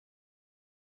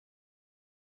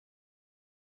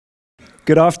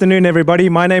Good afternoon, everybody.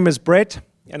 My name is Brett,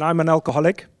 and I'm an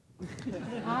alcoholic.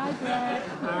 Hi, Brett.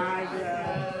 Hi,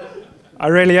 Brett. I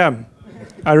really am.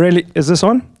 Is this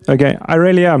on? Okay, I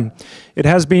really am. It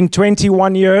has been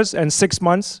 21 years and 6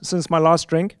 months since my last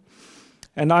drink,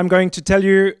 and I'm going to tell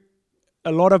you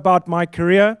a lot about my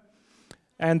career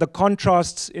and the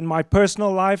contrasts in my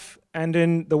personal life and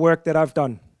in the work that I've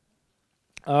done.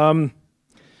 The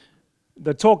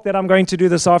talk that I'm going to do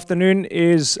this afternoon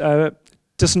is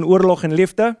tussen oorlog en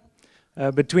liefde,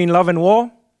 between love and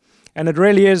war, and it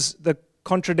really is the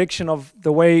contradiction of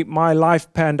the way my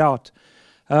life panned out.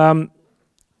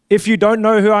 If you don't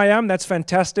know who I am, that's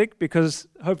fantastic, because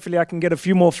hopefully I can get a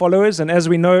few more followers, and as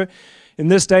we know, in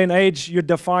this day and age, you're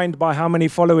defined by how many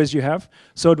followers you have.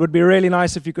 So it would be really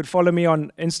nice if you could follow me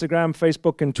on Instagram,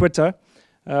 Facebook, and Twitter.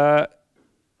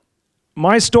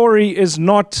 My story is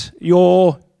not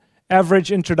your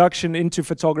average introduction into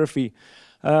photography.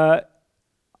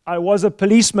 I was a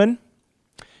policeman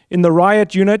in the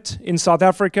riot unit in South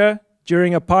Africa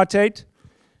during apartheid.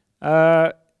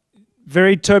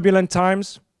 Very turbulent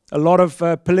times, a lot of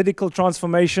political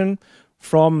transformation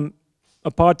from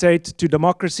apartheid to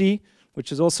democracy,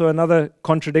 which is also another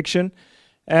contradiction.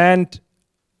 And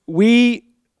we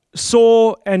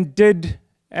saw and did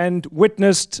and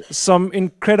witnessed some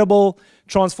incredible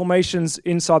transformations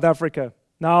in South Africa.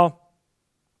 Now,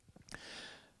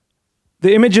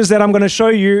 the images that I'm going to show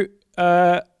you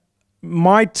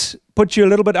might put you a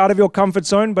little bit out of your comfort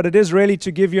zone, but it is really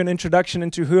to give you an introduction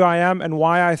into who I am and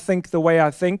why I think the way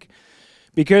I think.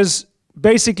 Because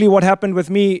basically what happened with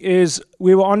me is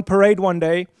we were on parade one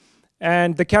day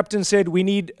and the captain said, "We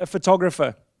need a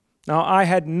photographer." Now, I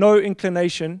had no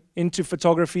inclination into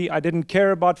photography. I didn't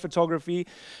care about photography.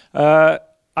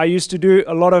 I used to do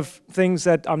a lot of things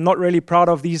that I'm not really proud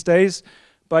of these days,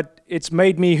 but it's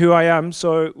made me who I am,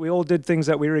 so we all did things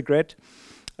that we regret.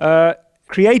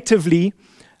 Creatively,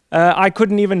 I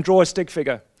couldn't even draw a stick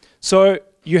figure. So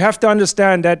you have to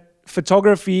understand that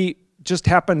photography just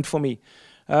happened for me.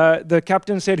 The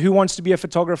captain said, "Who wants to be a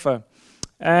photographer?"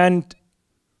 And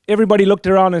everybody looked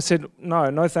around and said,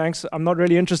 no thanks, I'm not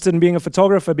really interested in being a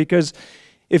photographer, because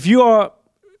if you are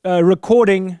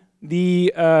recording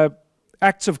the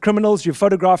acts of criminals, you're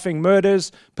photographing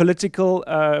murders, political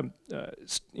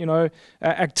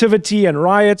activity and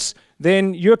riots,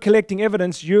 then you're collecting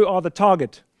evidence, you are the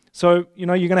target. So, you're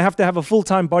going to have a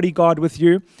full-time bodyguard with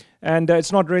you, and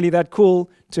it's not really that cool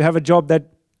to have a job that,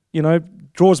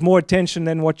 draws more attention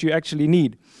than what you actually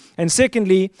need. And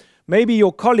secondly, maybe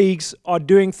your colleagues are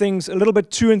doing things a little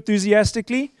bit too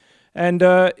enthusiastically, and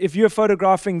if you're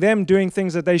photographing them doing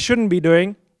things that they shouldn't be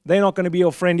doing, they're not going to be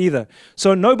your friend either.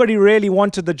 So nobody really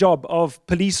wanted the job of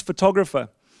police photographer.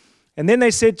 And then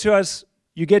they said to us,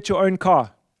 "You get your own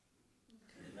car."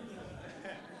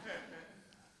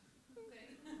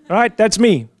 Right, that's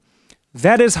me.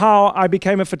 That is how I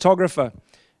became a photographer.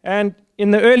 And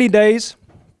in the early days,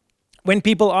 when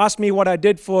people asked me what I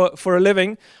did for a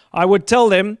living, I would tell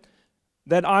them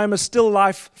that I'm a still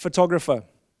life photographer.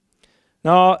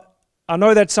 Now, I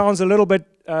know that sounds a little bit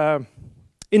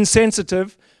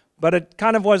insensitive, but it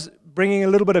kind of was bringing a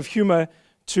little bit of humor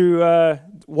to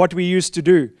what we used to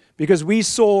do, because we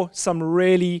saw some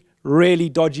really, really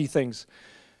dodgy things.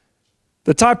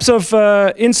 The types of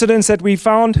incidents that we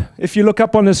found, if you look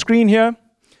up on the screen here,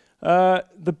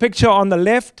 the picture on the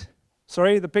left,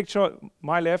 the picture,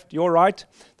 my left, your right,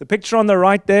 the picture on the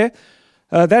right there,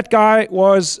 that guy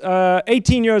was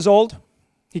 18 years old.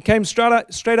 He came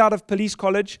straight out of police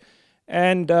college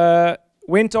and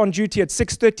went on duty at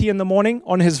 6:30 in the morning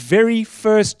on his very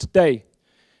first day.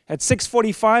 At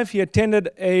 6:45, he attended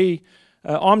a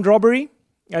armed robbery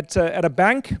at a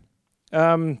bank,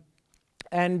 and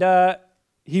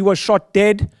he was shot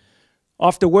dead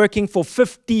after working for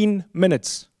 15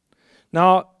 minutes.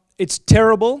 Now, it's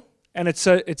terrible, and it's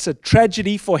a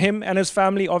tragedy for him and his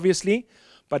family, obviously,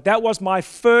 but that was my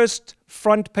first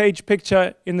front page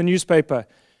picture in the newspaper.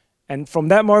 And from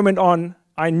that moment on,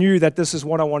 I knew that this is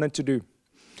what I wanted to do.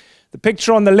 The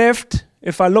picture on the left,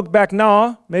 if I look back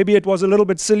now, maybe it was a little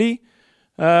bit silly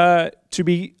to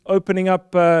be opening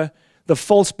up the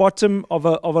false bottom of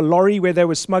a lorry where they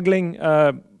were smuggling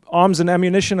arms and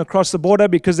ammunition across the border,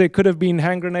 because there could have been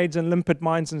hand grenades and limpet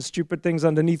mines and stupid things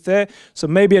underneath there. So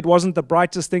maybe it wasn't the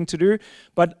brightest thing to do,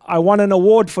 but I won an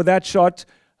award for that shot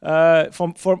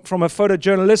from a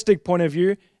photojournalistic point of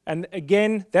view. And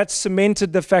again, that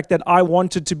cemented the fact that I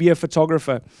wanted to be a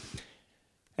photographer.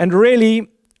 And really,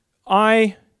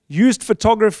 I used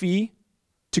photography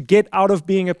to get out of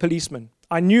being a policeman.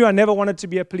 I knew I never wanted to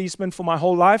be a policeman for my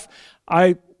whole life.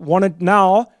 I wanted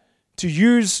now to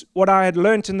use what I had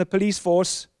learned in the police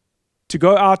force to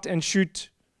go out and shoot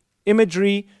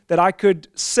imagery that I could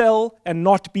sell and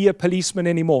not be a policeman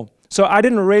anymore. So I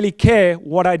didn't really care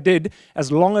what I did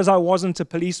as long as I wasn't a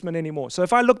policeman anymore. So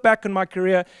if I look back in my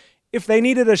career, if they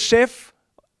needed a chef,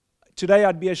 today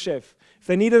I'd be a chef. If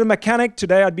they needed a mechanic,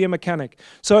 today I'd be a mechanic.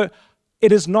 So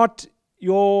it is not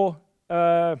your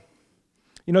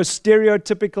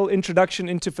stereotypical introduction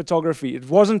into photography. It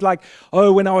wasn't like,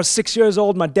 oh, when I was 6 years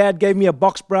old, my dad gave me a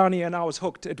box brownie and I was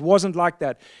hooked. It wasn't like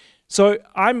that. So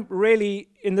I'm really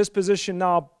in this position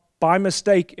now by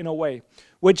mistake in a way,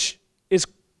 which is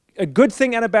a good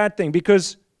thing and a bad thing,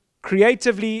 because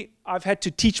creatively I've had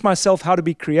to teach myself how to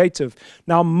be creative.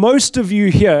 Now, most of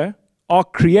you here are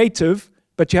creative,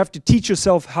 but you have to teach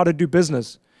yourself how to do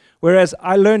business. Whereas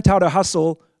I learned how to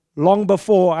hustle long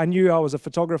before I knew I was a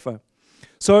photographer.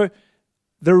 So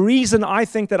the reason I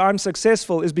think that I'm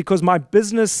successful is because my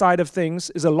business side of things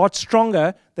is a lot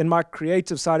stronger than my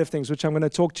creative side of things, which I'm going to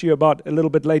talk to you about a little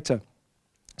bit later.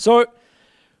 So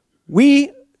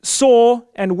we saw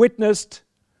and witnessed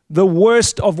the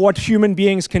worst of what human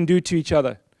beings can do to each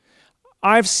other.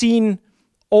 I've seen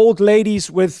old ladies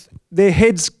with their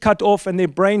heads cut off and their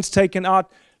brains taken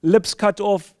out, lips cut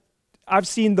off. I've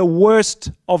seen the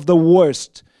worst of the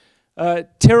worst.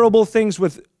 Terrible things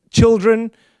with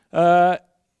children,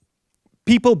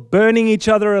 people burning each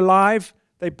other alive.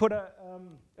 They put a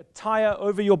tire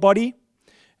over your body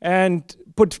and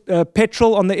put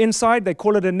petrol on the inside. They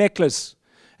call it a necklace.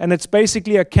 And it's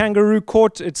basically a kangaroo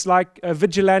court. It's like a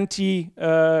vigilante,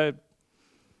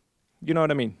 you know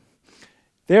what I mean.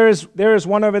 There is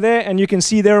one over there, and you can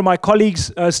see there are my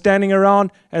colleagues standing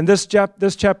around. And this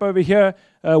chap over here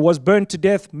was burned to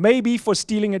death, maybe for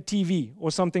stealing a TV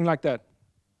or something like that.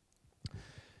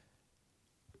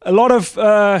 A lot of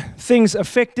things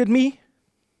affected me,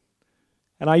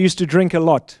 and I used to drink a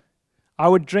lot. I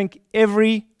would drink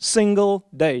every single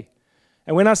day.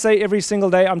 And when I say every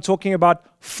single day, I'm talking about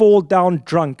fall down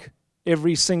drunk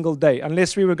every single day,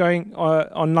 unless we were going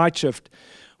on night shift,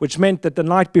 which meant that the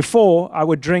night before I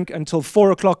would drink until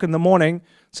 4 o'clock in the morning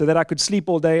so that I could sleep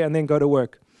all day and then go to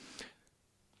work.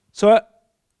 So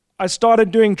I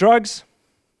started doing drugs.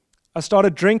 I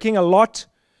started drinking a lot.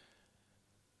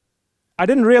 I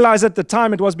didn't realize at the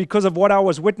time it was because of what I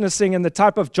was witnessing and the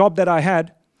type of job that I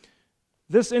had.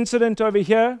 This incident over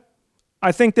here,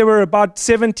 I think there were about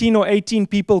 17 or 18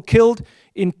 people killed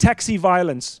in taxi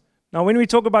violence. Now, when we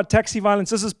talk about taxi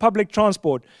violence, this is public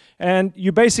transport. And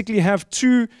you basically have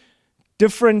two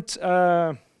different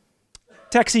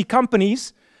taxi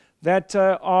companies that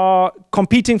are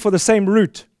competing for the same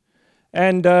route.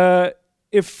 And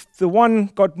if the one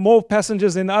got more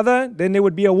passengers than the other, then there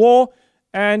would be a war,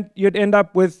 and you'd end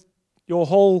up with your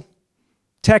whole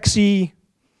taxi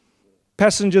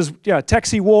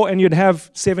war, and you'd have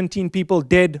 17 people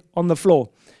dead on the floor.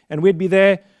 And we'd be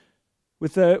there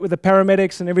with the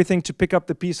paramedics and everything to pick up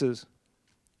the pieces.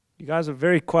 You guys are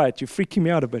very quiet. You're freaking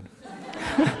me out a bit.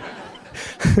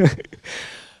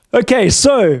 Okay,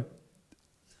 so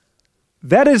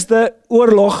that is the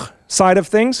oorlog side of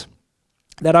things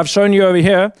that I've shown you over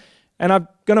here. And I'm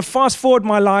going to fast forward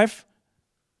my life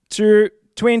to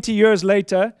 20 years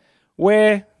later,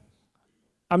 where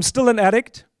I'm still an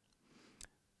addict,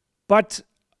 but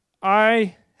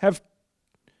I have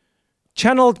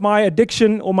channeled my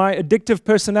addiction or my addictive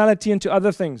personality into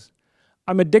other things.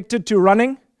 I'm addicted to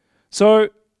running. So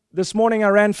this morning I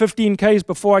ran 15 Ks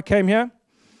before I came here.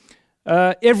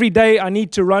 Every day I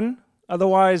need to run,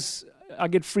 otherwise I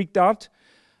get freaked out.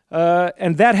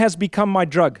 And that has become my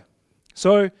drug.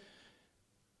 So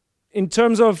in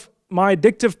terms of my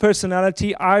addictive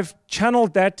personality, I've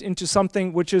channeled that into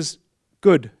something which is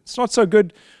good. It's not so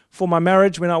good for my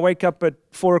marriage when I wake up at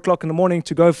 4 o'clock in the morning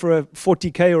to go for a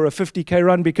 40K or a 50K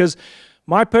run, because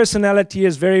my personality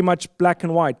is very much black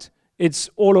and white. It's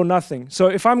all or nothing. So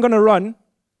if I'm going to run,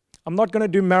 I'm not going to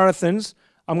do marathons.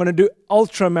 I'm going to do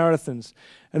ultra marathons.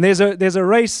 And there's a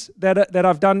race that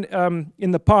I've done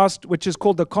in the past, which is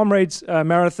called the Comrades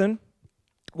Marathon,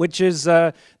 which is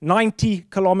 90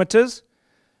 kilometers.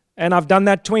 And I've done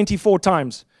that 24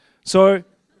 times. So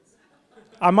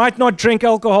I might not drink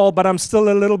alcohol, but I'm still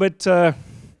a little bit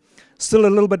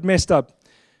messed up.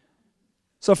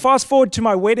 So fast forward to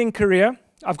my wedding career.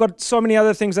 I've got so many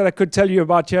other things that I could tell you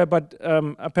about here, but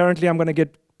apparently I'm going to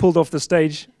get pulled off the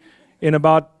stage in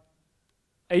about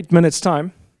 8 minutes'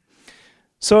 time.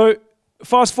 So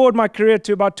fast forward my career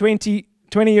to about 20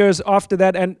 years after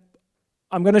that, and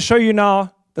I'm going to show you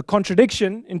now the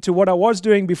contradiction into what I was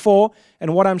doing before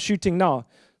and what I'm shooting now.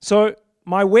 So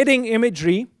my wedding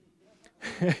imagery,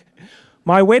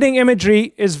 my wedding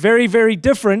imagery is very, very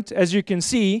different, as you can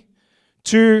see,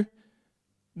 to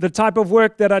the type of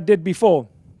work that I did before.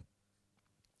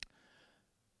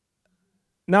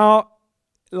 Now,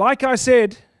 like I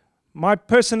said, my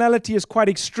personality is quite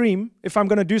extreme. If I'm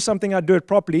going to do something, I do it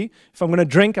properly. If I'm going to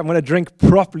drink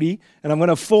properly, and I'm going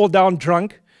to fall down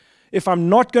drunk. If I'm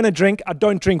not going to drink, I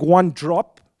don't drink one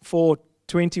drop for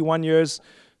 21 years,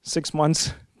 6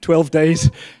 months, 12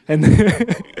 days. And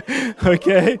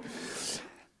okay.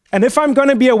 And if I'm going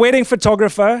to be a wedding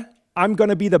photographer, I'm going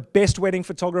to be the best wedding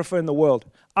photographer in the world.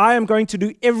 I am going to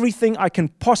do everything I can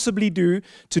possibly do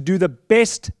to do the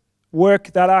best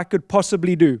work that I could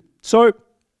possibly do. So,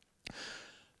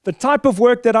 the type of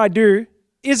work that I do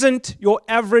isn't your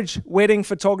average wedding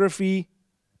photography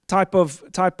type of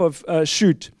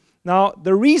shoot. Now,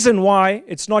 the reason why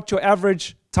it's not your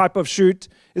average type of shoot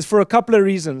is for a couple of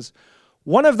reasons.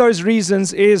 One of those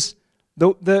reasons is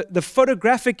the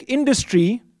photographic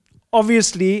industry,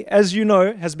 obviously, as you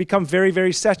know, has become very,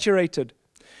 very saturated.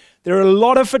 There are a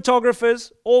lot of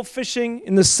photographers all fishing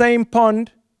in the same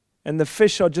pond, and the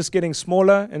fish are just getting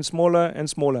smaller and smaller and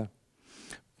smaller.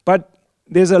 But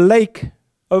there's a lake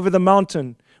over the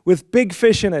mountain with big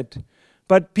fish in it,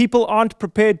 but people aren't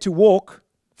prepared to walk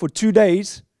for 2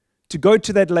 days to go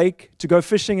to that lake, to go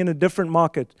fishing in a different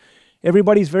market.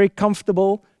 Everybody's very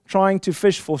comfortable trying to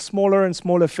fish for smaller and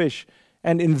smaller fish.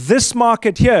 And in this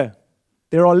market here,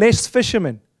 there are less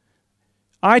fishermen.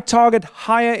 I target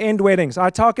higher end weddings.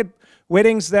 I target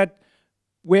weddings that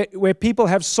where people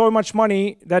have so much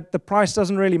money that the price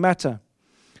doesn't really matter.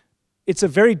 It's a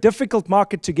very difficult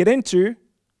market to get into.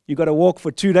 You got to walk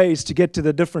for 2 days to get to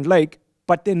the different lake,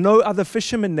 but there are no other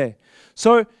fishermen there.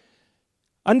 So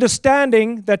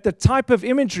understanding that the type of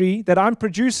imagery that I'm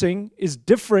producing is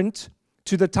different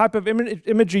to the type of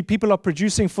imagery people are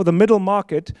producing for the middle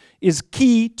market is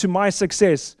key to my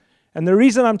success. And the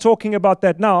reason I'm talking about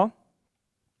that now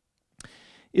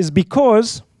is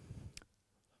because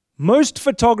most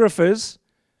photographers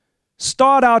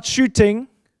start out shooting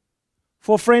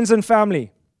for friends and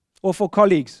family or for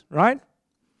colleagues, right?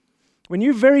 When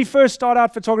you very first start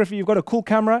out photography, you've got a cool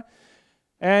camera,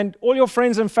 and all your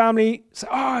friends and family say,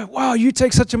 oh, wow, you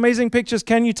take such amazing pictures.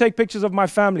 Can you take pictures of my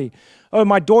family? Oh,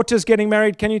 my daughter's getting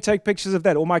married. Can you take pictures of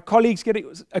that? Or my colleague's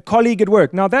getting a colleague at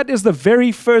work. Now, that is the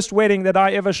very first wedding that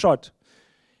I ever shot.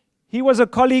 He was a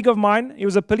colleague of mine. He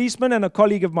was a policeman and a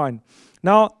colleague of mine.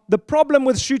 Now, the problem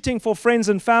with shooting for friends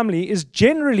and family is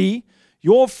generally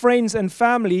your friends and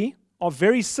family are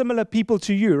very similar people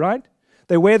to you, right?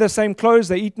 They wear the same clothes,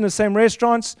 they eat in the same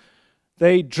restaurants,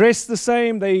 they dress the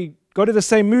same, they go to the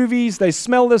same movies, they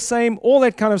smell the same, all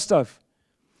that kind of stuff.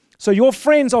 So your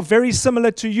friends are very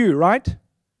similar to you, right?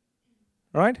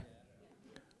 Right?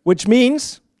 Which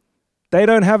means they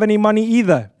don't have any money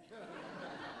either.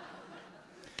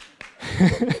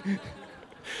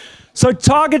 So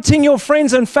targeting your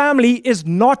friends and family is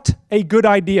not a good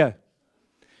idea.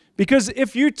 Because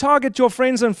if you target your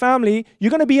friends and family, you're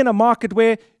going to be in a market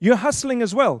where you're hustling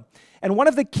as well. And one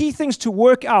of the key things to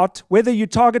work out whether you're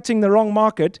targeting the wrong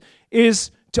market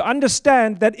is to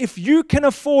understand that if you can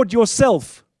afford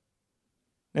yourself,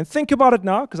 and think about it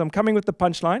now, because I'm coming with the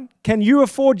punchline, can you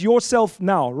afford yourself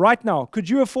now, right now? Could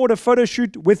you afford a photo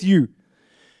shoot with you?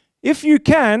 If you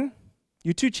can,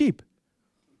 you're too cheap.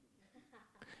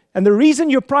 And the reason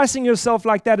you're pricing yourself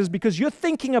like that is because you're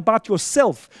thinking about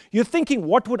yourself. You're thinking,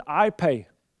 what would I pay?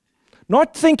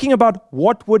 Not thinking about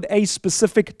what would a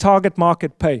specific target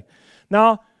market pay.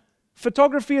 Now,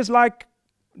 photography is like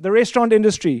the restaurant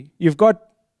industry. You've got,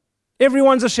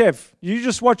 everyone's a chef. You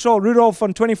just watch all Rudolph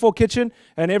on 24 Kitchen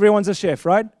and everyone's a chef,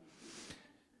 right?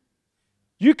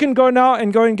 You can go now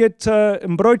and get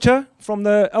mbrocha from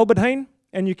the Albert Heijn,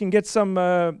 and you can get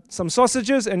some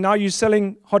sausages, and now you're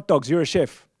selling hot dogs. You're a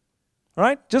chef.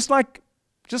 Right? Just like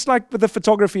with the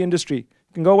photography industry.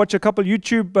 You can go watch a couple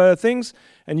YouTube things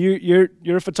and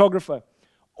you're a photographer.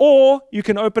 Or you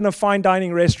can open a fine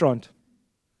dining restaurant.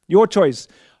 Your choice.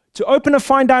 To open a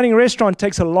fine dining restaurant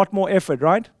takes a lot more effort,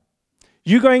 right?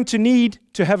 You're going to need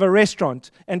to have a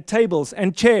restaurant and tables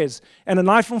and chairs and a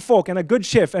knife and fork and a good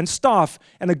chef and staff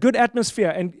and a good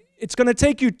atmosphere. And it's going to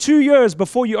take you 2 years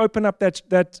before you open up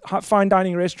that fine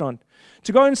dining restaurant.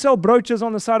 To go and sell brooches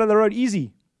on the side of the road,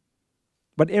 easy.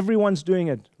 But everyone's doing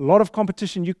it. A lot of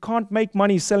competition. You can't make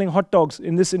money selling hot dogs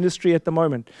in this industry at the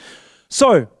moment.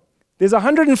 So, there's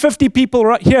 150 people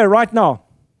right here, right now.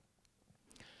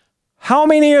 How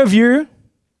many of you,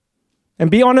 and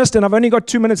be honest, and I've only got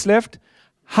 2 minutes left,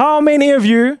 how many of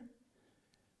you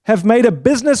have made a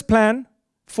business plan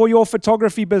for your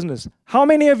photography business? How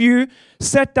many of you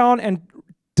sat down and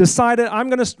decided, I'm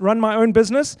going to run my own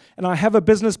business, and I have a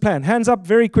business plan? Hands up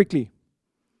very quickly.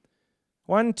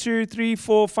 1, 2, 3,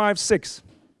 4, 5, 6.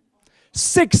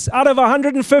 6 out of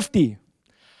 150.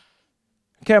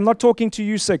 Okay, I'm not talking to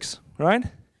you 6, right?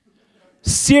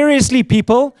 Seriously,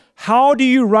 people, how do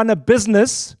you run a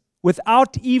business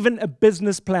without even a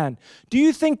business plan? Do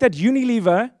you think that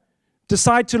Unilever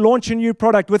decide to launch a new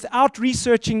product without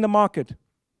researching the market?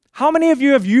 How many of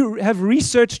you have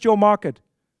researched your market?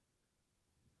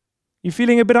 You're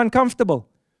feeling a bit uncomfortable.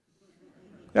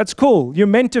 That's cool. You're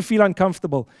meant to feel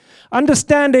uncomfortable.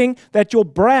 Understanding that your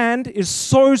brand is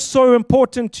so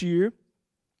important to you,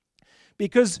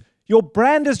 because your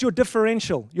brand is your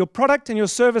differential. Your product and your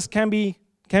service can be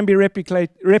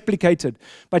replicated,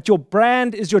 but your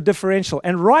brand is your differential.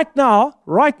 And right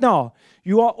now,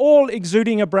 you are all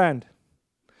exuding a brand.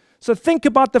 So think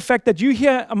about the fact that you're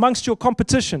here amongst your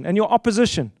competition and your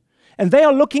opposition, and they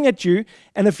are looking at you,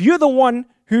 and if you're the one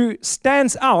who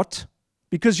stands out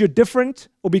because you're different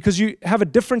or because you have a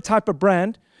different type of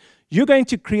brand, you're going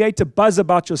to create a buzz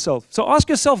about yourself. So ask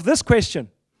yourself this question.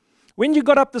 When you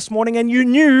got up this morning and you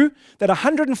knew that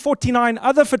 149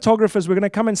 other photographers were going to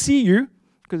come and see you,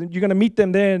 because you're going to meet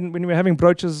them there when we're having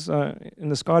brooches in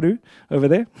the Skadu over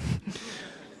there.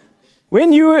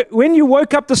 When you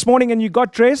woke up this morning and you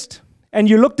got dressed and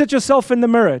you looked at yourself in the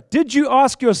mirror, did you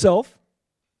ask yourself,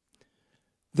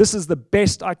 this is the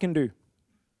best I can do?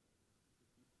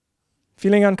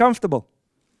 Feeling uncomfortable?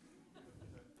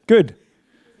 Good.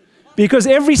 Because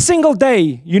every single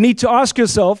day you need to ask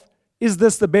yourself, is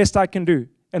this the best I can do?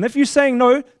 And if you're saying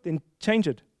no, then change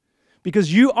it.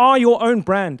 Because you are your own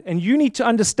brand, and you need to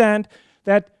understand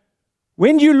that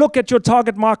when you look at your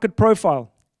target market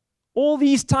profile, all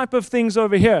these type of things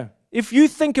over here, if you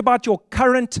think about your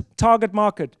current target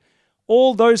market,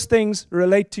 all those things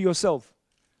relate to yourself.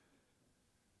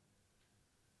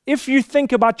 If you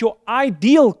think about your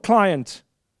ideal client,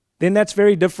 then that's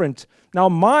very different. Now,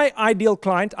 my ideal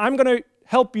client, I'm going to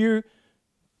help you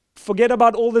forget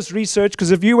about all this research,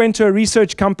 because if you went to a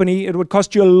research company, it would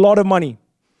cost you a lot of money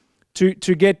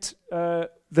to get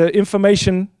the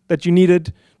information that you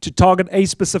needed to target a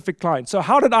specific client. So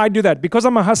how did I do that? Because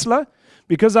I'm a hustler,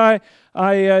 because I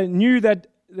knew that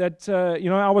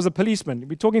I was a policeman.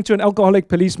 We're talking to an alcoholic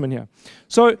policeman here.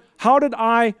 So how did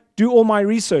I do all my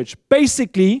research?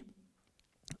 Basically,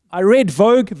 I read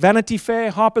Vogue, Vanity Fair,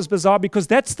 Harper's Bazaar, because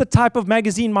that's the type of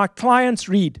magazine my clients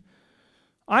read.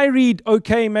 I read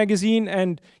OK magazine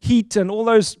and Heat and all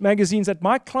those magazines that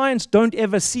my clients don't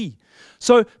ever see.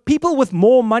 So people with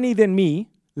more money than me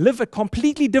live a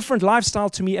completely different lifestyle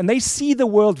to me, and they see the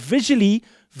world visually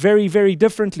very, very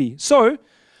differently. So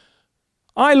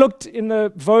I looked in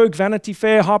the Vogue, Vanity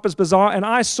Fair, Harper's Bazaar, and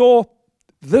I saw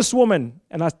this woman,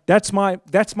 and that's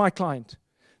my client.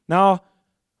 Now,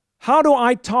 how do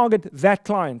I target that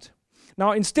client?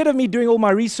 Now, instead of me doing all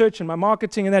my research and my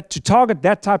marketing and that to target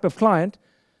that type of client,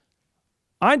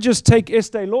 I just take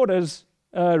Estee Lauder's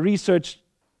research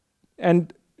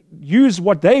and use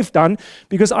what they've done,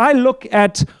 because I look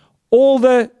at all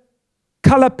the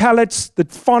color palettes, the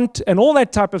font, and all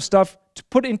that type of stuff to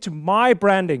put into my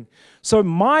branding. So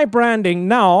my branding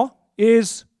now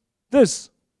is this.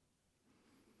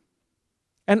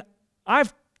 And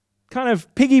I've kind of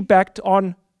piggybacked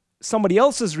on somebody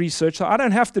else's research, so I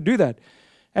don't have to do that.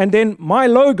 And then my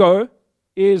logo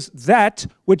is that,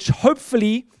 which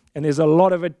hopefully, and there's a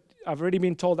lot of it, I've already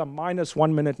been told I'm minus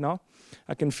 1 minute now.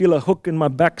 I can feel a hook in my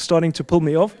back starting to pull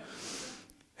me off.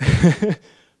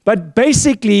 But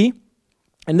basically,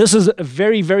 and this is a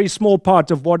very, very small part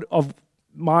of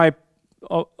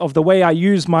the way I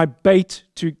use my bait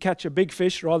to catch a big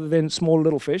fish rather than small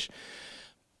little fish.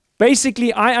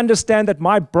 Basically, I understand that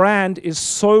my brand is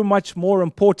so much more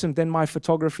important than my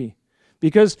photography.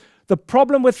 Because the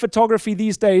problem with photography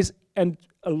these days, and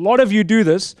a lot of you do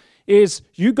this, is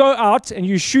you go out and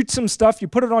you shoot some stuff, you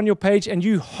put it on your page, and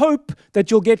you hope that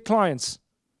you'll get clients.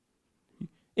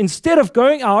 Instead of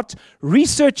going out,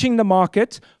 researching the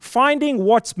market, finding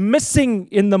what's missing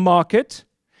in the market,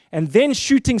 and then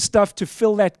shooting stuff to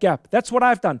fill that gap. That's what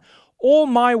I've done. All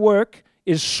my work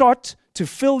is shot to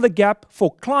fill the gap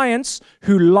for clients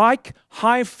who like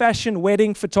high fashion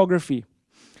wedding photography.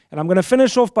 And I'm going to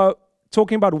finish off by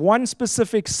talking about one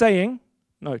specific saying.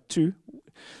 No, two.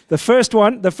 The first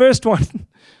one.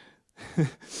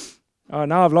 Oh,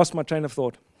 now I've lost my train of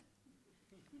thought.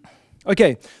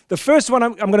 Okay, the first one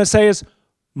I'm going to say is,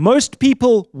 most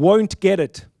people won't get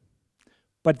it,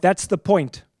 but that's the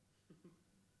point.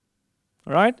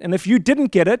 All right? And if you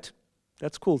didn't get it,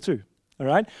 that's cool too. All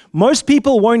right? Most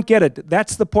people won't get it.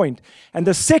 That's the point. And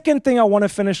the second thing I want to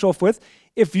finish off with,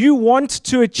 if you want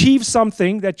to achieve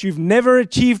something that you've never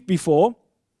achieved before,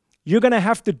 you're going to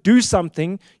have to do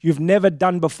something you've never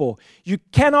done before. You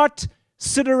cannot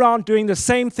sit around doing the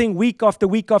same thing week after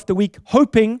week after week,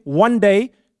 hoping one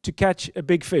day to catch a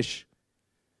big fish.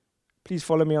 Please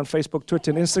follow me on Facebook, Twitter,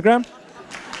 and Instagram.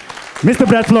 Mr.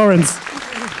 Brad Florens.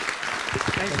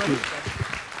 Thanks, buddy.